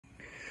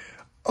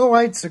All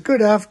right, so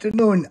good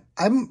afternoon.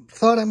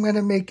 Thought I'm going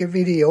to make a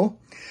video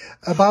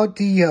about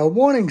the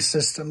warning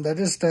system. That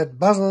is that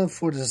buzzer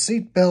for the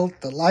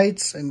seatbelt, the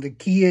lights, and the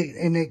key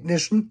in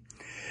ignition.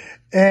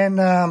 And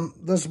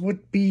this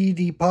would be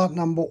the part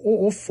number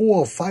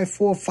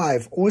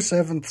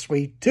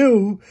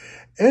 004-545-0732,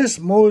 is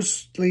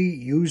mostly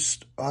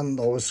used on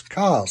those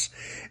cars.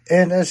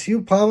 And as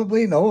you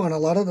probably know, on a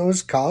lot of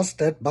those cars,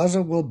 that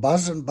buzzer will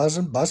buzz and buzz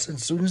and buzz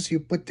as soon as you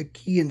put the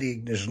key in the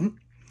ignition.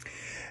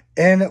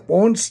 And it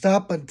won't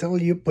stop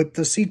until you put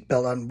the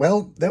seatbelt on.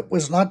 Well, that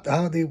was not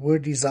how they were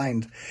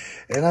designed.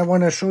 And I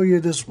want to show you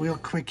this real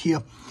quick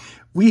here.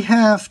 We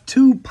have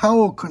two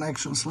power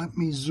connections. Let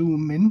me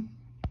zoom in.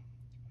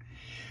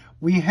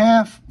 We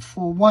have,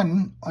 for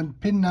one, on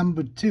pin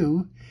number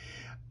 2,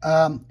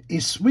 a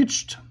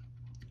switched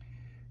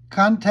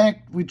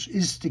contact, which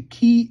is the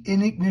key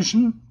in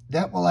ignition.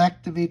 That will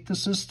activate the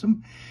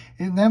system.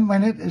 And then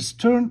when it is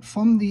turned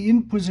from the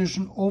in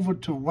position over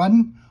to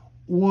run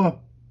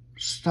or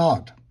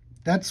start,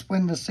 that's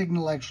when the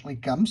signal actually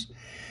comes.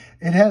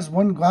 It has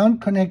one ground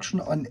connection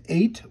on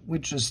 8,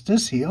 which is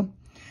this here.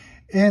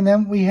 And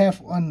then we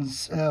have on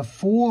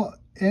 4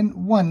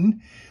 and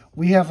 1,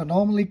 we have a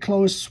normally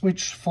closed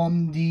switch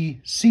from the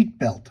seat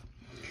belt.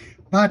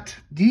 But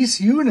these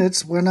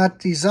units were not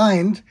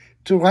designed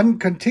to run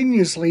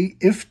continuously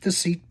if the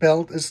seat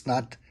belt is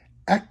not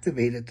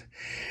activated.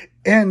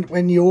 And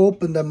when you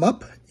open them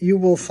up, you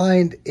will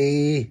find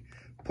a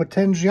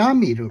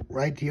potentiometer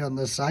right here on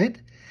the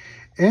side.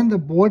 And the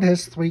board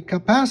has 3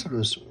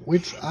 capacitors,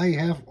 which I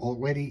have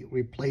already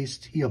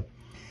replaced here.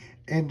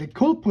 And the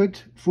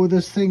culprit for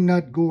this thing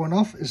not going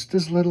off is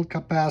this little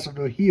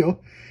capacitor here,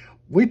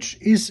 which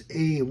is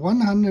a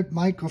 100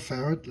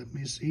 microfarad. Let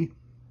me see.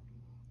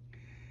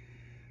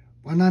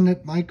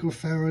 100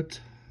 microfarad,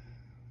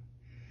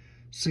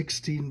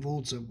 16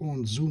 volts. It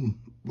won't zoom.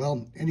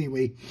 Well,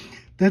 anyway,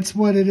 that's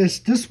what it is.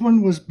 This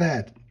one was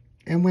bad.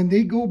 And when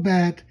they go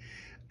bad,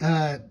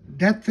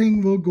 that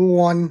thing will go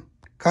on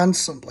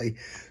constantly.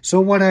 So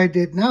what I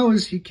did now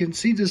is, you can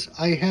see this,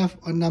 I have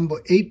on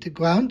number 8 the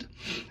ground.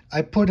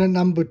 I put a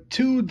number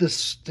 2,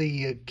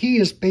 the key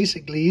is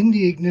basically in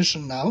the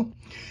ignition now.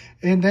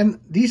 And then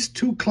these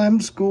 2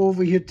 clamps go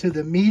over here to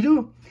the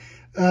meter.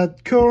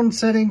 Current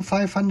setting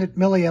 500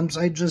 milliamps.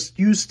 I just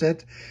used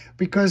it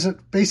because it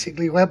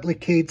basically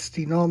replicates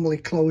the normally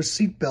closed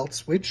seatbelt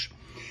switch.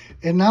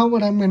 And now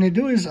what I'm going to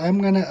do is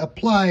I'm going to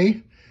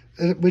apply,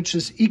 which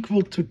is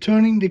equal to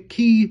turning the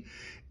key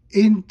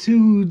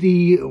into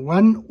the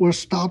run or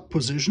start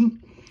position,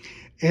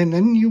 and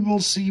then you will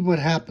see what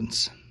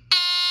happens.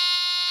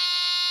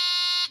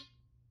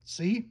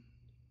 See?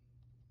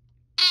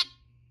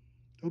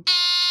 Oops.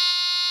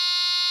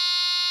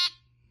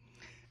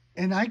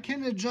 And I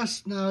can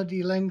adjust now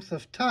the length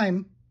of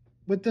time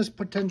with this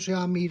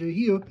potentiometer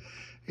here,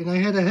 and I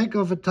had a heck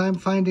of a time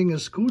finding a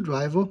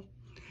screwdriver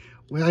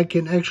where I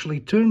can actually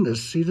turn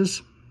this. See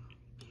this?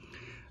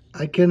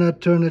 I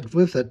cannot turn it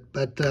with it,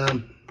 but let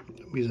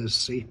me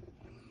just see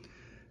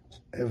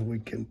if we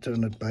can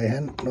turn it by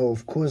hand. No,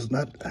 of course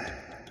not.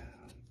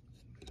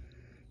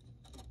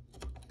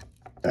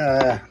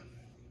 Let's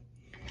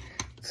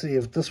see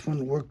if this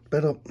one worked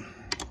better.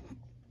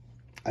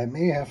 I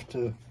may have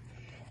to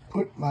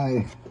put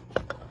my...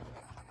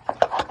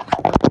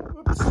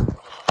 Oops.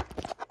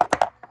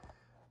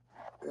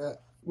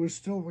 We're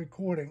still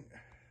recording.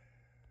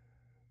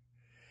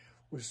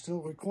 We're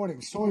still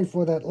recording. Sorry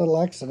for that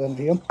little accident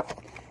here.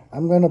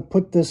 I'm going to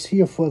put this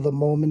here for the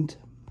moment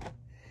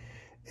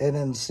and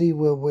then see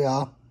where we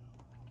are.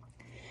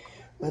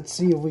 Let's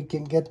see if we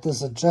can get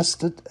this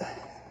adjusted.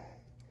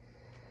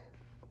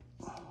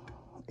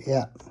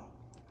 Yeah.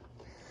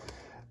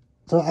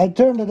 So I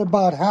turned it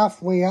about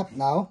halfway up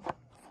now.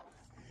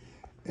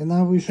 And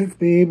now we should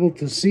be able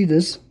to see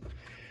this.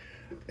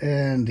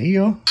 And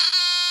here.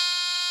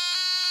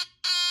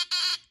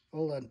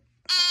 Hold on.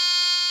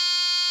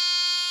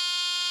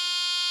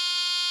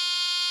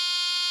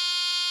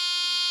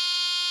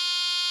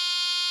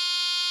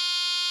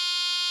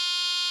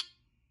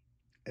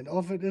 And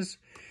off it is.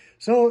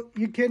 So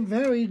you can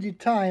vary the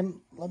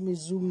time. Let me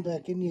zoom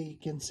back in here. You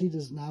can see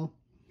this now.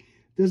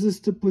 This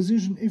is the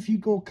position. If you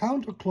go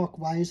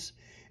counterclockwise,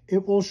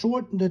 it will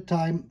shorten the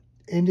time.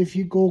 And if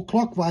you go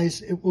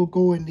clockwise, it will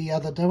go in the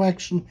other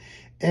direction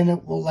and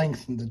it will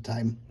lengthen the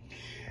time.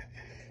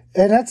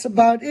 And that's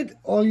about it.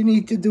 All you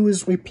need to do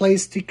is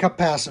replace the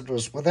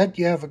capacitors. With that,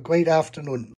 you have a great afternoon.